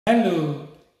Hello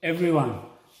everyone,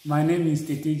 my name is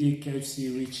Teteje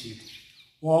KFC Richard.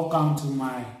 Welcome to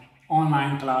my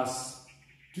online class.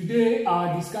 Today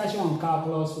our discussion on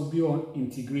calculus will be on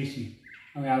integration,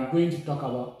 and we are going to talk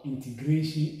about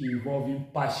integration involving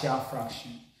partial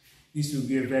fraction. This will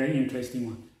be a very interesting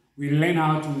one. We learn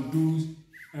how to do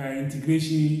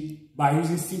integration by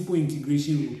using simple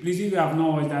integration rule. Please, if you have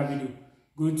not watched that video,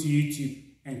 go to YouTube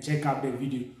and check out the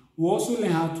video. We also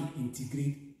learn how to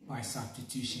integrate by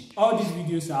substitution. All these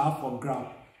videos are up for grab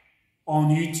on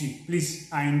YouTube. Please,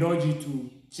 I indulge you to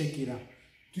check it out.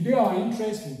 Today our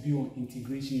interest will be on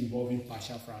integration involving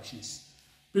partial fractions.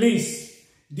 Please,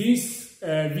 this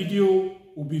video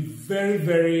will be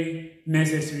very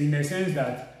necessary in the sense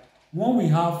that when we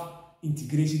have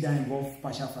integration that involves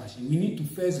partial fraction, we need to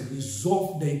first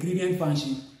resolve the ingredient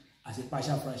function as a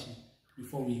partial fraction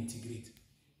before we integrate.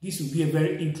 This will be a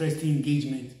very interesting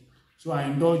engagement. So I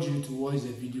indulge you to watch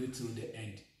the video till the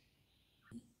end.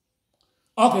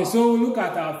 Okay, so look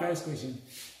at our first question.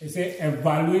 It says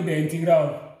evaluate the integral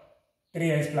of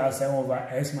 3x plus 7 over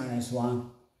x minus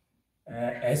 1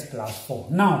 x plus 4.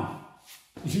 Now,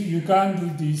 you can't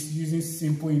do this using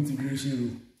simple integration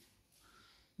rule.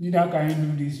 Neither can you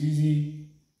do this using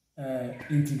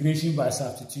integration by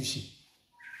substitution.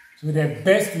 So the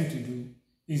best thing to do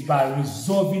is by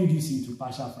resolving this into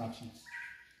partial fractions.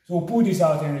 So pull this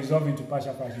out and resolve into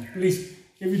partial fractions. Please,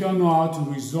 if you don't know how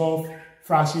to resolve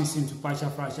fractions into partial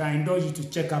fractions, I indulge you to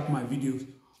check out my videos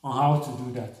on how to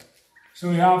do that. So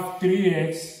we have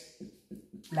 3x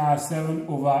plus 7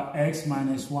 over x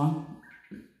minus 1.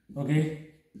 Okay,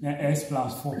 then x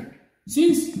plus 4.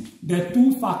 Since the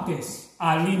two factors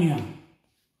are linear,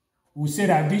 we say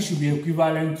that this should be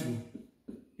equivalent to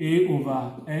a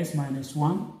over x minus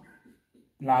 1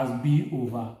 plus b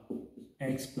over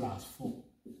x plus 4.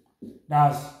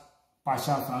 That's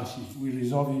partial fractions. We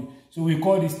resolve it. So we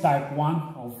call this type 1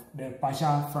 of the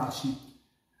partial fraction.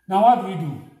 Now what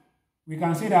do? We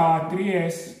can say that our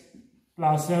 3x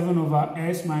plus 7 over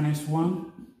x minus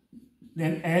 1,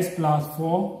 then x plus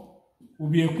 4 will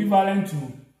be equivalent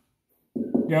to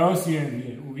the LCM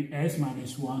here will be x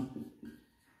minus 1,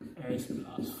 x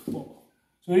plus 4.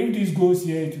 So if this goes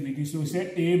here, it will be this. So we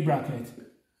say a bracket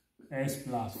x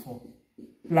plus 4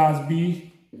 plus b.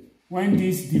 When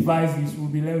this divides this, we'll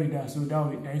be left with that. So that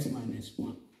will be x minus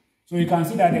 1. So you can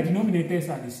see that the denominators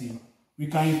are the same. We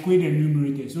can equate the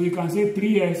numerators. So we can say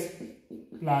 3x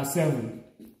plus 7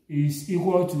 is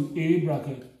equal to a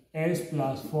bracket x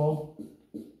plus 4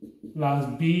 plus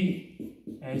b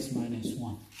x minus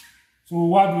 1. So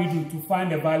what do we do to find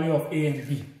the value of a and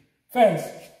b? First,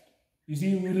 you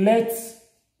see, we let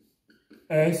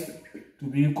x to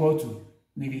be equal to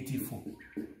negative 4.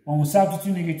 When we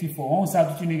substitute negative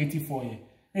 4, here,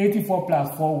 negative 4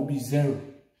 plus 4 will be 0.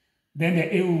 Then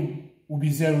the a will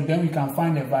be 0. Then we can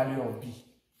find the value of b.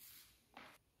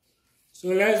 So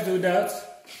let's do that.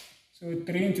 So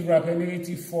 3 into bracket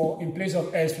negative 4. In place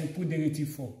of s, we put negative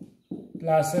 4.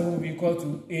 Plus 7 will be equal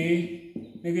to a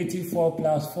negative 4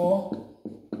 plus 4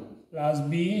 plus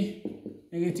b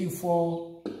negative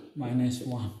 4 minus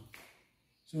 1.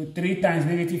 So 3 times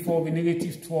negative 4 will be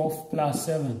negative 12 plus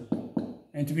 7.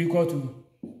 And to be equal to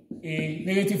a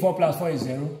negative 4 plus 4 is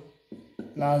 0.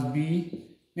 Plus b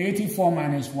negative 4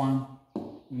 minus 1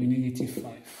 will be negative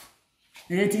 5.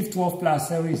 Negative 12 plus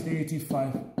 7 is negative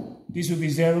 5. This will be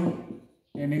 0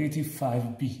 and negative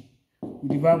 5b.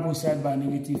 We divide both sides by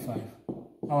negative 5.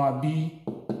 Our b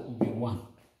will be 1.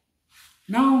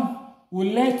 Now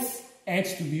we'll let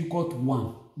x to be equal to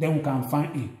 1. Then we can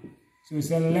find a. So we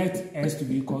say let x to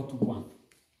be equal to 1.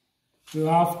 So we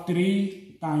have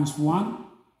 3 times 1.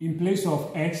 In place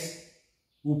of x,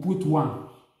 we'll put 1.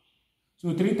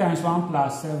 So 3 times 1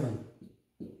 plus 7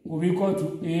 will be equal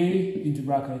to a into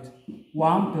bracket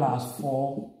 1 plus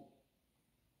 4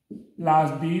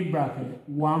 plus b bracket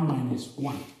 1 minus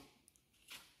 1.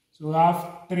 So we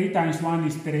have 3 times 1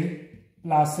 is 3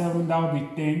 plus 7, that will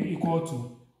be 10 equal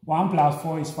to 1 plus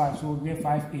 4 is 5. So we'll get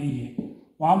 5a here.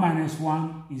 1 minus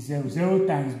 1 is 0. 0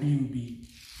 times b will be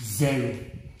 0.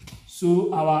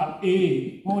 So our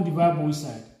a, when we divide both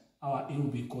sides, our a will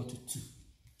be equal to 2.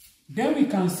 Then we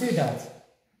can say that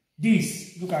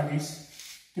this, look at this,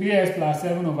 3x plus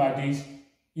 7 over this,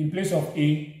 in place of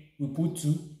a, we put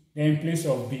 2, then in place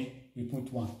of b, we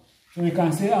put 1. So we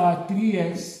can say our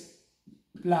 3x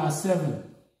plus 7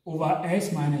 over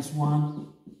x minus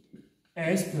 1,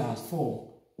 x plus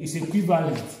 4 is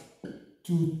equivalent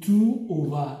to 2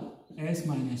 over x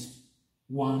minus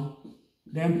 1,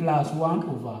 then plus 1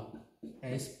 over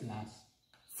x plus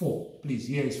 4. Please,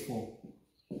 here is 4.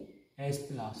 x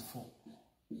plus 4.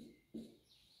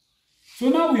 So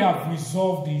now we have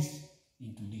resolved this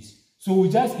into this. So we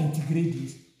just integrate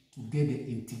this to get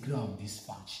the integral of this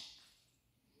function.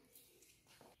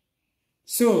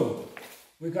 So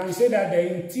we can say that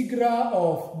the integral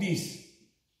of this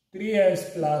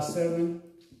 3x plus 7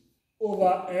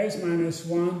 over x minus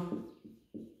 1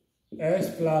 x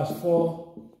plus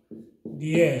 4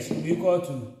 dx will be equal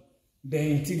to the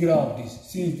integral of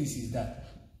this, since this is that.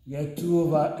 We get 2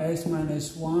 over x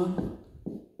minus 1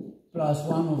 plus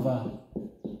 1 over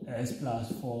x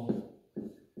plus 4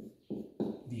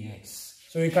 dx.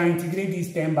 So we can integrate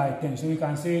this 10 by 10. So we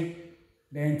can say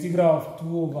the integral of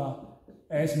 2 over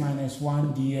x minus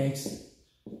 1 dx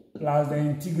plus the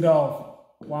integral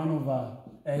of 1 over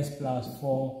x plus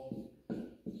 4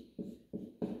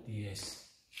 dx.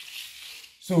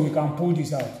 So we can pull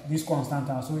this out, this constant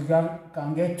out. So we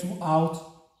can get 2 out.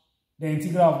 The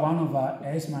integral of 1 over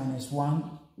x minus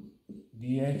 1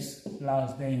 dx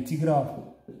plus the integral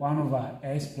of 1 over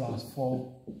x plus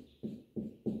 4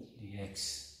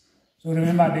 dx. So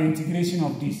remember, the integration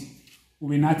of this will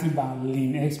be nothing but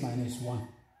ln x minus 1.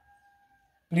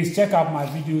 Please check out my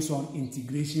videos on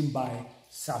integration by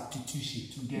substitution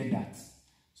to get that.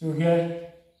 So we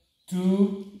get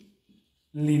 2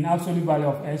 ln absolute value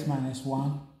of x minus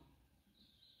 1,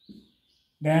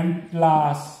 then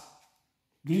plus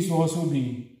this will also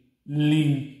be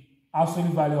ln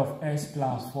absolute value of x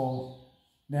plus 4,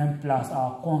 then plus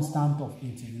our constant of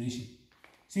integration.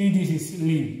 Since this is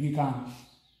ln, we can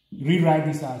rewrite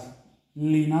this as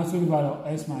ln absolute value of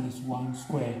x minus 1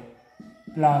 squared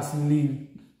plus ln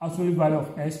absolute value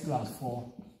of x plus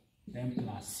 4, then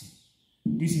plus c.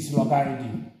 This is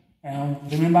logarithm.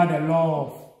 And remember the law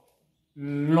of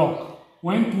log.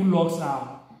 When two logs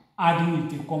are adding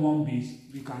with a common base,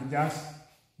 we can just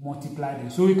multiply them.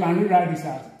 So we can rewrite this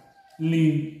as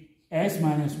ln x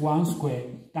minus 1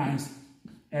 squared times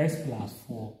x plus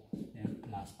 4, then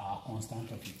plus our constant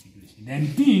of integration.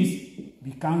 Then this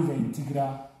becomes the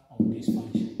integral of this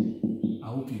function. I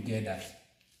hope you get that.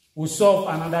 We'll solve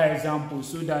another example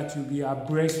so that you'll be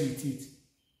abreast with it.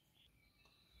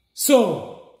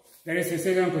 So, there is a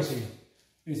second question.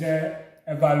 It says,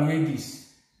 evaluate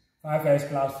this. 5x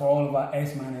plus 4 all over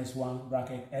x minus 1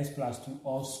 bracket x plus 2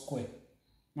 all squared.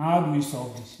 Now, how do we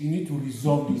solve this? You need to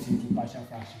resolve this into partial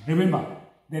fraction. Remember,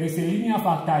 there is a linear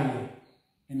factor here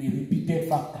and a repeated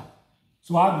factor.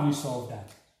 So, how do we solve that?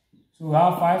 So, we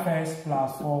have 5x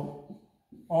plus 4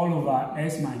 all over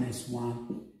x minus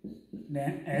 1,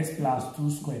 then x plus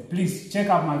 2 squared. Please check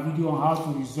out my video on how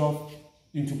to resolve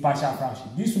into partial fraction.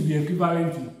 This will be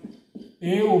equivalent to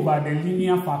a over the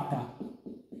linear factor,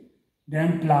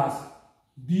 then plus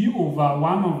b over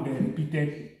one of the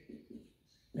repeated,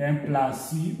 then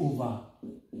plus c over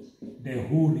the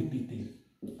whole repeated,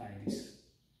 like this.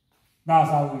 That's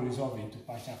how we resolve into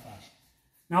partial fraction.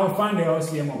 Now we find the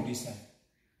LCM of this side.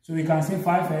 So we can say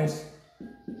 5x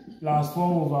plus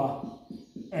 4 over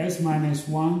x minus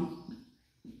 1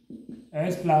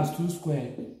 x plus 2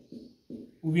 squared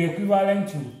will be equivalent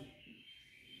to,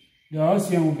 the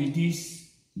LCM will be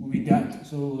this, will be that.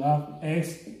 So we have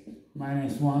x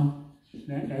minus 1,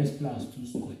 then x plus 2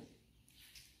 squared.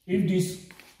 If this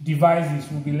divides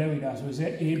this, we'll be left with that. So we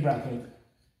say a bracket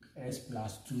x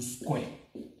plus 2 squared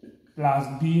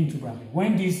plus b into bracket.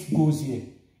 When this goes here,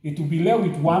 it will be left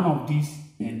with one of this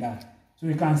and that. So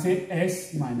we can say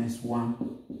x minus 1,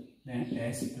 then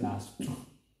x plus 2.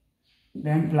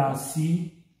 Then plus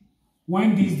c.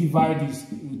 When this divides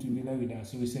this, it will be left with that.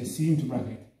 So we say c into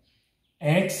bracket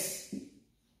x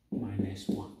minus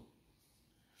 1.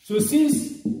 So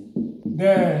since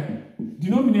the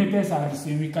denominators are the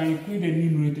same, we can include the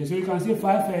numerator. So we can say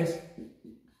 5x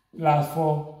plus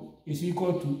 4 is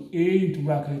equal to a into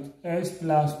bracket x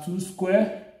plus 2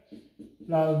 squared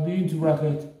plus b into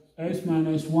bracket x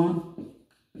minus 1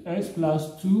 x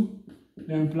plus 2,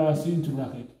 then plus c into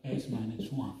bracket x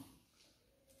minus 1.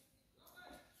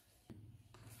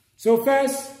 So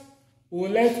first,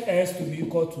 we'll let x to be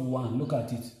equal to 1. Look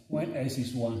at it. When x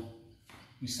is 1,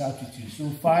 we substitute. So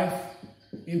 5,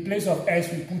 in place of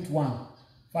x, we put 1.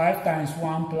 5 times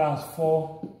 1 plus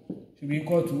 4 should be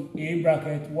equal to a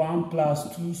bracket 1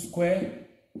 plus 2 squared,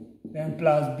 then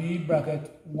plus b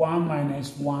bracket 1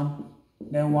 minus 1,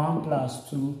 then 1 plus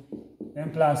 2,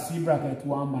 then plus c bracket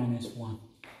 1 minus 1.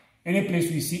 Any place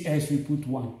we see x, we put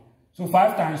 1. So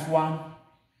 5 times 1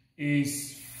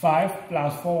 is 5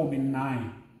 plus 4 will be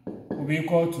 9. Will be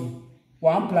equal to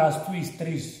 1 plus 2 is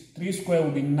 3. 3 squared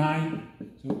will be 9.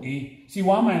 So a. See,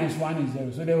 1 minus 1 is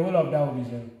 0. So the whole of that will be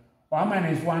 0. 1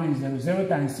 minus 1 is 0. 0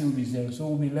 times c will be 0. So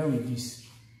we'll be left with this.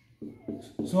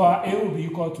 So our a will be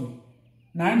equal to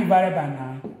 9 divided by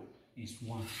 9 is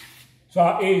 1. So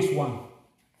our a is 1.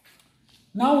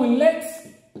 Now we let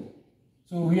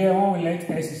So here when we let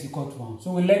s is equal to 1.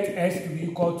 So we let s to be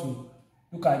equal to,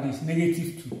 look at this,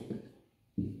 negative 2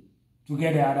 to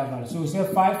get the other value. So we say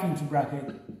 5 into bracket,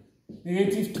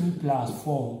 negative 2 plus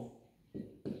 4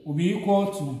 will be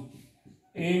equal to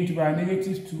a into bracket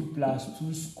negative 2 plus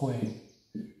 2 squared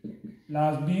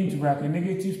plus b into bracket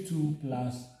negative 2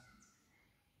 plus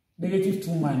negative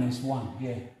 2 minus 1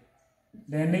 here.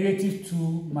 Then negative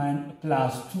 2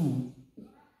 plus 2.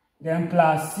 Then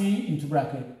plus c into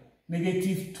bracket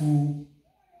negative 2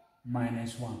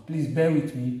 minus 1. Please bear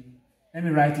with me. Let me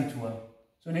write it well.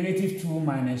 So negative 2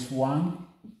 minus 1.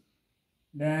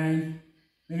 Then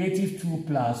negative 2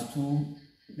 plus 2.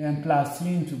 Then plus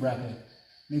c into bracket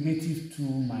negative 2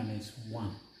 minus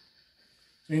 1.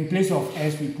 So in place of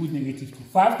s, we put negative 2.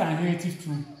 5 times negative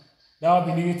 2, that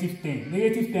will be negative 10.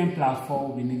 Negative 10 plus 4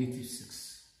 will be negative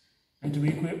 6. And to be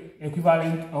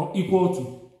equivalent or equal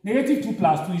to negative 2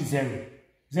 plus 2 is 0.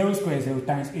 0 squared 0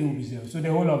 times a will be 0. So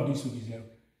the whole of this will be 0.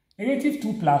 Negative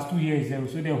 2 plus 2 here is 0.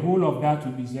 So the whole of that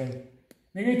will be 0.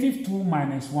 Negative 2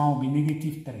 minus 1 will be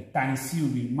negative 3. Times c will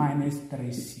be minus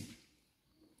 3c.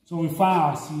 So we find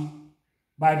our c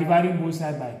by dividing both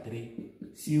sides by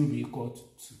 3. C will be equal to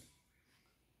 2.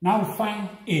 Now we find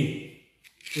a.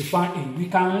 We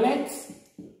can let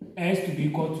s to be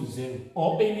equal to 0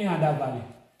 or any other value.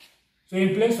 So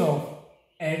in place of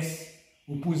x,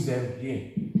 we put 0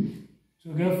 here.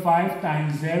 So we get 5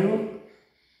 times 0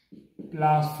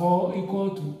 plus 4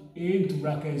 equal to a into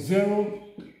bracket 0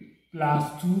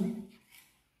 plus 2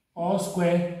 all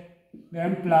square,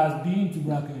 then plus b into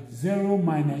bracket 0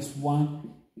 minus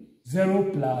 1,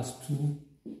 0 plus 2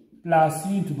 plus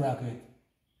c into bracket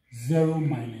 0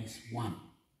 minus 1.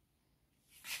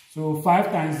 So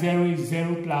 5 times 0 is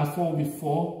 0 plus 4 will be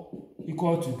 4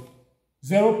 equal to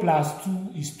 0 plus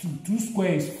 2 is 2. 2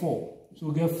 squared is 4. So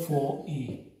we get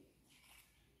 4a.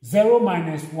 0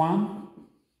 minus 1,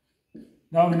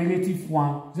 that will be negative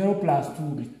 1. 0 plus 2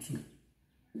 will be 2.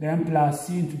 Then plus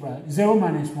c into bracket. 0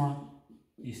 minus 1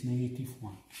 is negative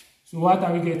 1. So what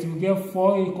are we getting? We get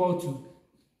 4 equal to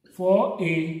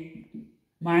 4a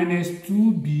minus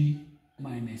 2b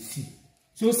minus c.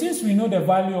 So since we know the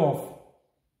value of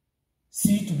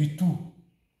c to be 2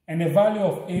 and the value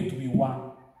of a to be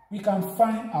 1, we can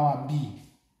find our b.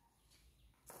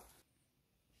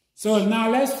 So now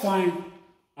let's find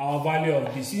our value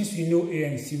of b. Since we know a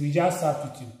and c, we just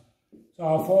substitute. So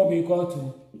our 4 will be equal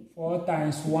to 4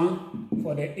 times 1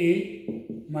 for the a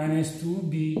minus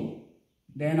 2b,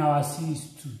 then our c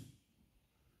is 2.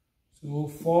 So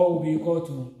 4 will be equal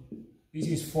to, this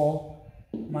is 4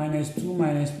 minus 2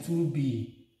 minus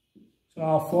 2b. So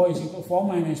our 4 is equal, 4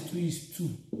 minus 2 is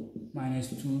 2 minus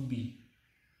 2b.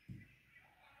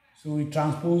 So we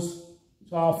transpose.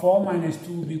 So our 4 minus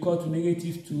 2 will be equal to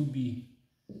negative 2b.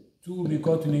 2 will be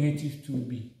equal to negative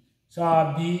 2b. So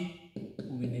our b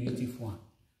will be negative 1.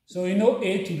 So we know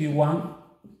a to be 1,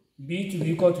 b to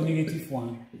be equal to negative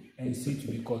 1, and c to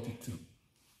be equal to 2.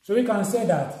 So we can say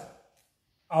that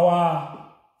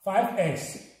our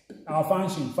 5x, our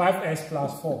function 5x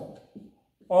plus 4,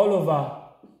 all over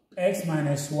x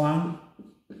minus 1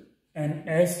 and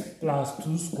s plus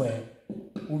 2 squared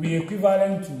will be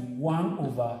equivalent to 1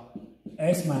 over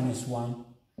s minus 1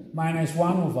 minus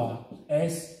 1 over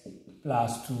s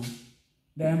plus 2,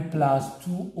 then plus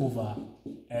 2 over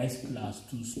s plus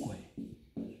 2 squared.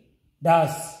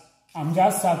 Thus, I'm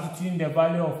just substituting the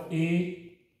value of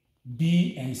a,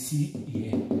 b, and c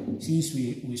here since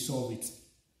we solve it.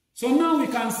 So now we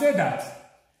can say that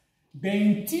the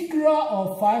integral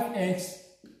of 5x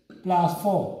plus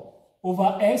 4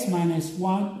 over s minus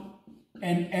 1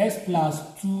 and s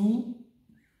plus 2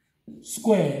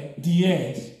 squared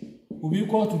dx will be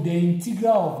equal to the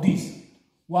integral of this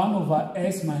 1 over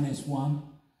s minus 1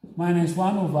 minus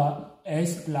 1 over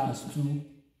s plus 2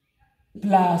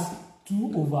 plus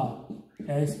 2 over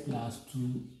s plus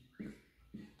 2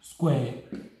 squared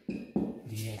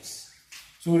dx.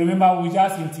 So remember, we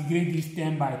just integrate this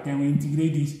 10 by 10. We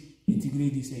integrate this,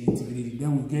 and integrate it.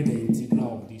 Then we get the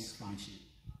integral of this function.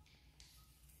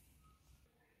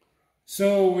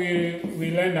 So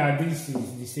we learned that this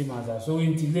is the same as that. So we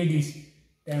integrate this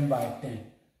 10 by 10.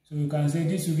 So you can say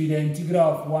this will be the integral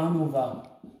of 1 over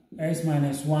s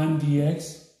minus 1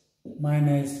 dx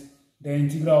minus the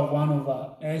integral of 1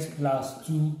 over s plus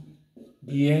 2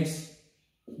 dx,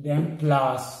 then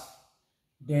plus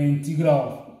the integral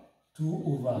of 2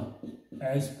 over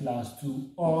s plus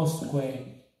 2 all squared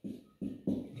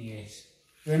dx.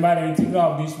 Remember, the integral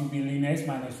of this will be ln s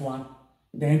minus 1.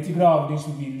 The integral of this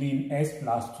will be ln s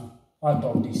plus 2 out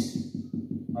of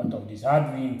this. How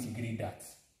do we integrate that?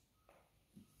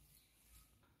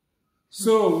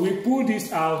 So we pull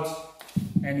this out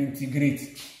and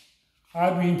integrate.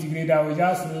 How do we integrate that? We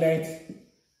just let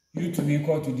u to be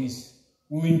equal to this.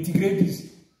 We integrate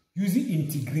this using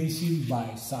integration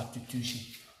by substitution.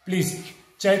 Please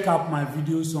check out my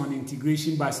videos on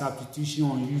integration by substitution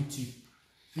on YouTube.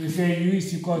 So we say u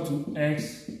is equal to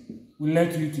x, we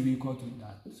let u to be equal to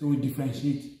that. So we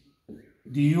differentiate.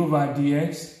 Du over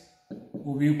dx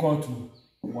will be equal to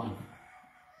 1.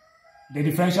 The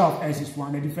differential of x is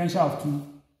 1, the differential of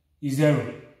 2 is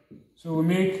 0. So we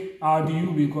make our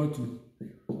du be equal to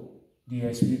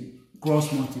dx, we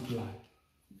cross multiply.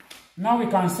 Now we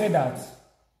can say that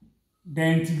the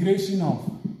integration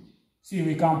of, see,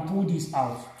 we can pull this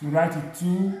out to write it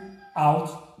 2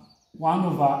 out, 1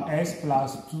 over s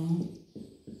plus 2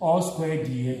 all squared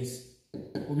dx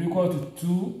will be equal to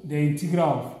 2, the integral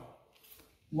of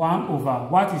 1 over,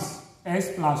 what is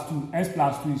s plus 2? S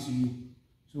plus 2 is u.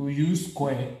 So u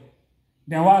squared.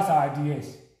 Then what's our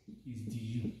ds? Is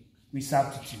du. We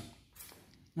substitute.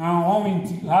 Now, how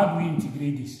do we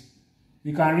integrate this?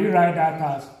 We can rewrite that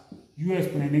as u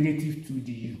exponent negative 2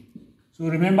 du. So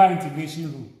remember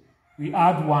integration rule. We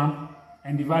add 1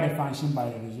 and divide the function by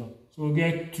the result. So we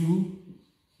get 2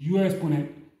 u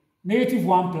exponent negative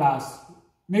 1 plus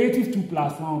negative 2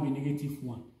 plus 1 will be negative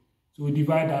 1. So we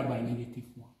divide that by negative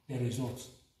 1, the result,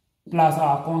 plus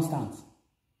our constant.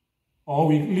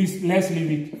 Or let's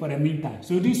leave it for the meantime.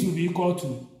 So this will be equal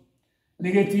to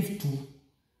negative 2.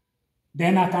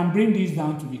 Then I can bring this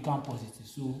down to become positive.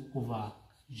 So over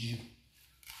u.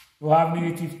 We have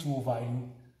negative 2 over u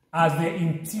as the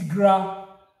integral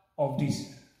of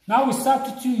this. Now we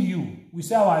substitute u. We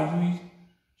say our u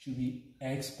should be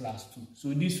x plus 2. So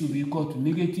this will be equal to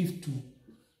negative 2.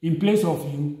 In place of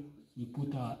u, we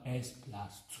put our s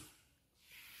plus 2.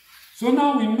 So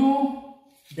now we know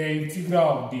the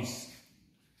integral of this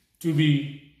to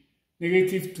be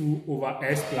negative 2 over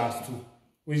s plus 2.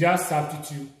 We just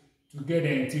substitute to get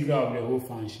the integral of the whole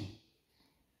function.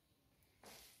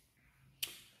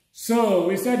 So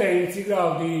we said the integral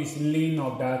of this is ln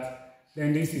of that,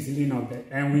 then this is ln of that,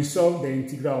 and we solve the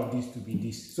integral of this to be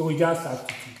this. So we just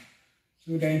substitute.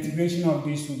 So the integration of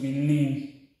this will be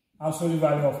ln absolute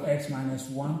value of x minus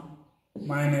 1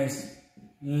 minus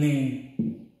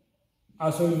ln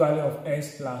absolute value of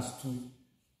x plus 2.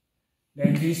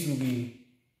 Then this will be,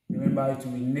 remember, it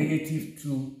will be negative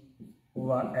 2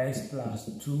 over x plus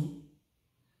 2,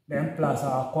 then plus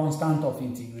our constant of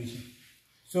integration.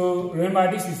 So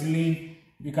remember, this is ln,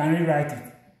 we can rewrite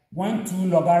it. When two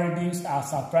logarithms are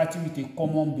subtracted with a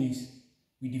common base,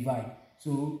 we divide.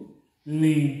 So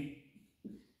ln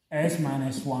s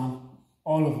minus 1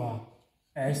 all over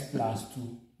s plus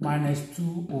 2 minus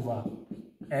 2 over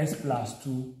s plus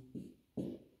 2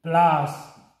 plus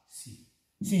c.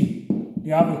 See,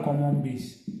 they have a common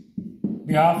base.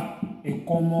 They have a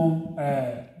common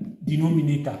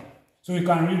denominator. So we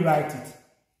can rewrite it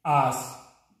as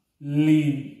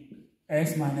ln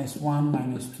s minus 1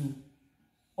 minus 2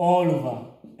 all over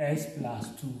s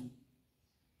plus 2.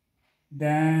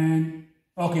 Then,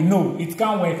 okay, no, it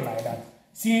can't work like that.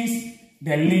 Since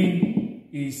the ln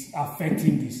is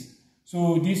affecting this.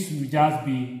 So this will just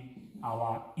be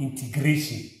our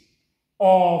integration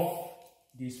of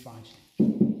this function.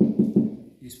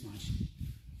 This function.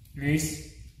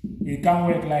 Please, it can't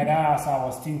work like that as I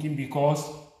was thinking, because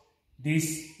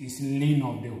this is ln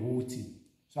of the whole thing.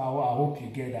 So I hope you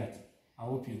get that. I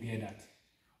hope you get that.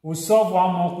 We'll solve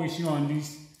one more question on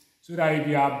this so that you'll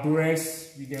be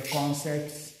abreast with the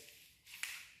concepts.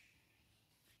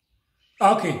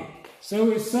 Okay, so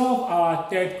we solve our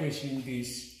third question.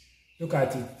 This, look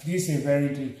at it. This is a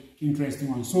very interesting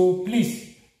one. So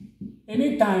please,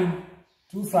 anytime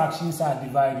two fractions are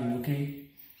dividing, okay,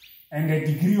 and the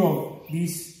degree of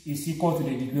this is equal to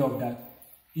the degree of that,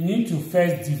 you need to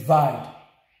first divide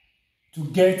to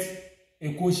get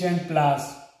a quotient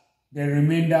plus the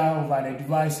remainder over the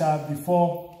divisor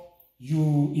before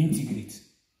you integrate.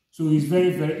 So it's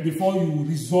very, before you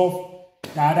resolve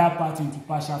the other part into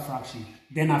partial fraction,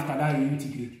 then after that you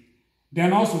integrate.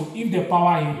 Then also, if the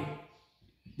power here,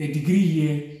 the degree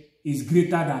here is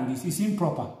greater than this, it's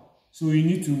improper. So you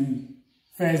need to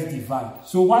first divide.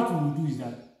 So what we will do is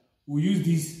that we use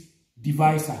this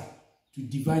divisor to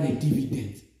divide the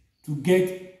dividend to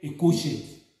get a quotient.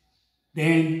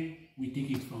 Then we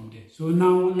take it from there. So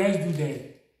now let's do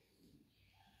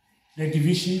the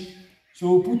division.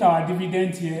 So we put our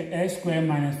dividend here, s squared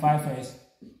minus 5s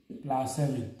plus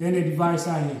 7. Then the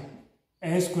divisor here,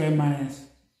 s squared minus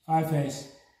 5s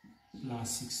plus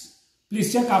 6.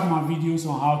 Please check out my videos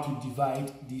on how to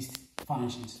divide these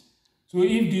functions. So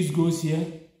if this goes here,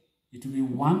 it will be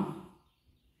 1.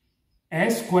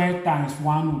 S squared times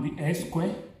 1 will be s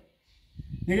squared.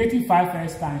 Negative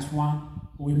 5s times 1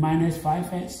 will be minus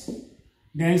 5s.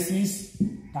 Then 6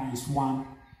 times 1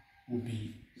 will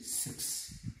be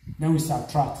 6. Then we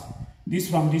subtract. This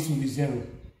from this will be 0.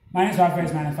 Minus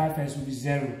 5s minus 5s will be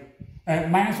 0.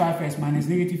 Minus 5s minus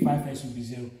negative 5s will be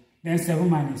 0. Then 7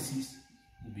 minus 6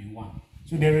 will be 1.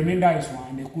 So the remainder is 1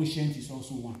 and the quotient is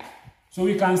also 1. So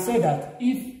we can say that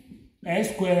if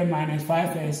s squared minus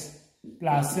 5s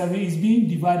plus 7 is being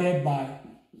divided by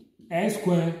s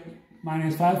squared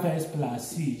minus 5s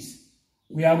plus 6,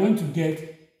 we are going to get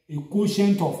a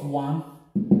quotient of 1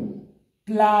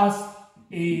 plus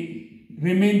a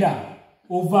remainder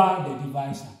over the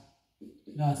divisor.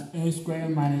 That's s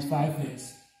squared minus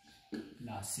 5s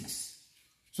plus 6.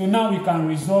 So now we can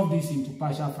resolve this into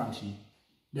partial fraction.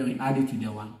 Then we add it to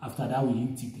the 1. After that, we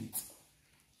integrate.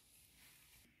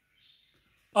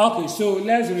 Okay, so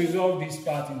let's resolve this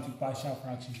part into partial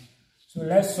fraction. So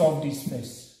let's solve this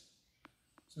first.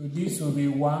 So this will be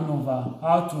 1 over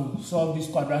how to solve this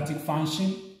quadratic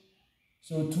function.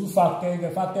 So two factors,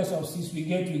 the factors of 6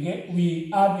 we add,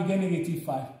 we get negative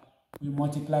 5. We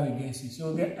multiply, we get 6.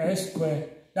 So we get s squared,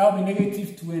 that will be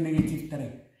negative 2 and negative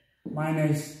 3.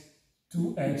 Minus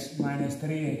 2x minus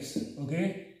 3x,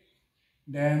 okay?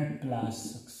 Then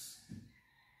plus 6.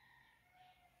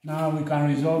 Now we can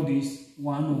resolve this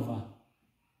 1 over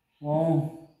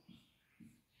 1.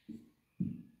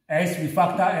 S, we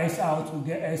factor s out, we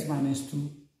get s minus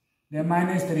 2. Then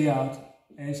minus 3 out,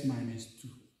 s minus 2.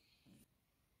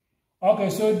 Okay,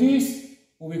 so this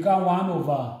will become 1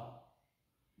 over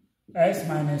s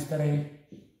minus 3,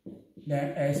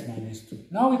 then s minus 2.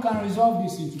 Now we can resolve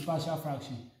this into partial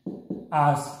fraction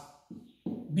as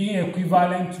being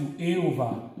equivalent to a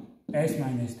over s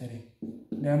minus 3,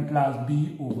 then plus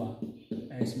b over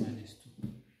s minus 2.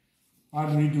 How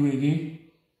do we do again?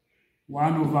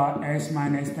 1 over s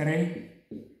minus 3,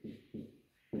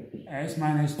 s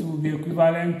minus 2 will be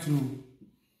equivalent to,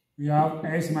 we have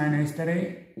s minus 3,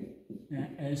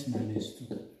 then s minus 2.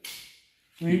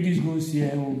 So if this goes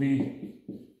here, it will be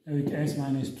with s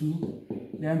minus 2,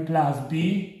 then plus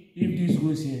b, if this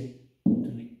goes here, to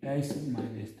be s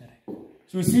minus 3.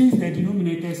 So since the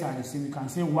denominators are the same, we can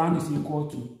say 1 is equal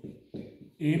to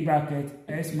a bracket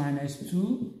s minus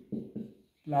 2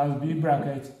 plus b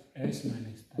bracket s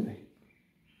minus 3.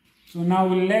 So now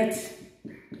we let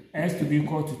s to be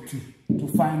equal to 2 to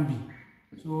find b.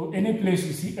 So any place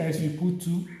you see s, you put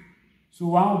 2. So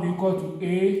 1 will be equal to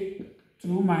a 2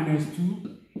 minus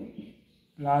 2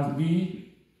 plus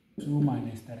b 2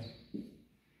 minus 3.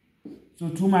 So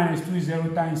 2 minus 2 is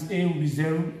 0 times a will be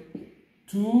 0.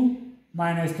 2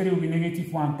 minus 3 will be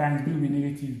negative 1 times b will be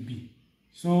negative b.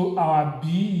 So our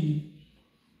b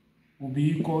will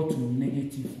be equal to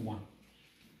negative 1.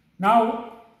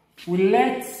 Now we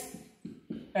let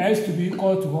s to be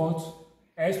equal to what?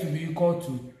 S to be equal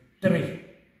to 3.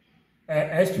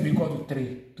 S to be equal to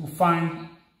 3 to find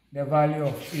the value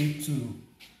of a2.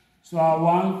 So our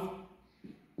 1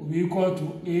 will be equal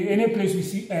to a. Any place we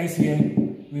see s here,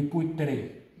 we put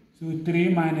 3. So 3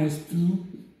 minus 2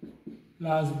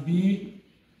 plus b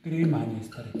 3 minus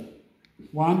 3.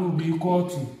 1 will be equal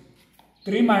to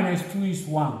 3 minus 2 is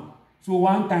 1. So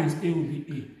 1 times a will be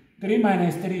a. 3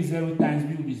 minus 3 is 0 times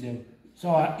b will be 0. So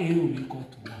our a will be equal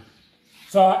to 1.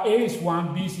 So our a is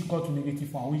 1, b is equal to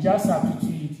negative 1. We just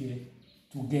substitute it here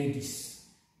to get this.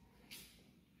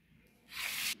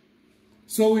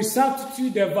 So we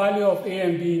substitute the value of a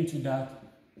and b into that.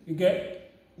 You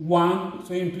get 1.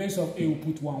 So in place of a, we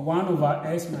put 1. 1 over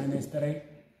s minus 3.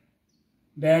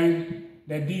 Then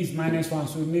the b is minus 1.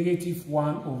 So negative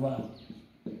 1 over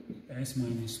s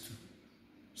minus 2.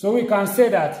 So we can say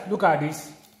that, look at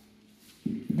this.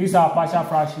 This our partial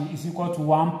fraction is equal to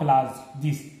 1 plus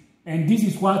this. And this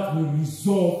is what we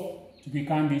resolve to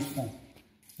become this form.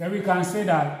 Then we can say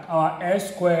that our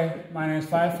s squared minus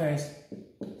 5s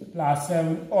plus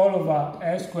 7 all over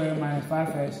s squared minus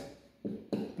 5s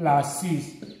plus 6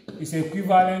 is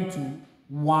equivalent to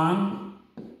 1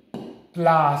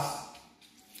 plus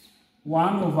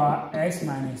 1 over s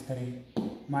minus 3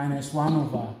 minus 1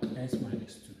 over s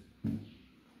minus 2.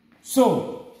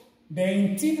 So the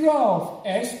integral of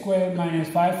s squared minus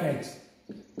 5x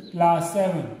plus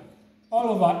 7 all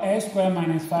over s squared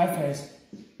minus 5s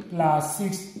plus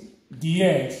 6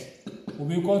 dx will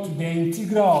be equal to the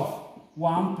integral of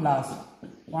 1 plus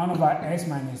 1 over s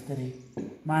minus 3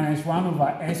 minus 1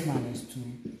 over s minus 2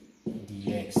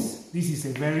 dx. This is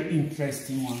a very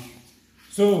interesting one.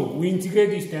 So we integrate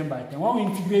this 10 by 10. When we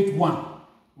integrate 1,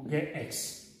 we get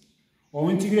x. When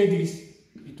we integrate this,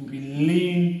 it will be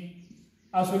ln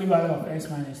absolute value of s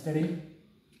minus 3.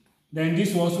 Then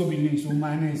this will also be ln, so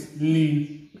minus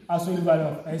ln absolute value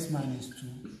of s minus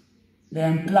 2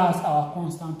 then plus our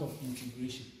constant of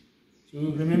integration. So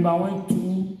remember, when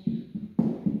two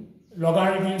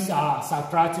logarithms are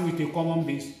subtracting with a common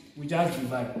base, we just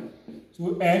divide.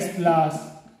 So s plus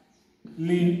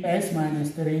ln s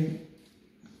minus 3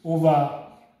 over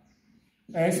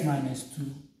s minus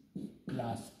 2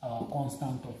 plus our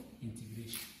constant of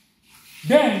integration.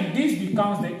 Then this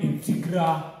becomes the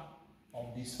integral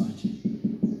of this function.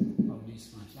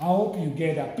 I hope you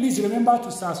get that. Please remember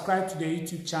to subscribe to the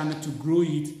YouTube channel to grow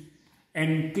it,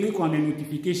 and click on the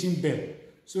notification bell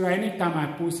so that anytime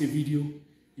I post a video,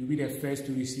 you'll be the first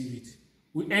to receive it.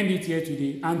 We end it here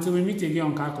today. Until we meet again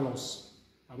on calculus.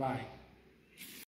 Bye-bye.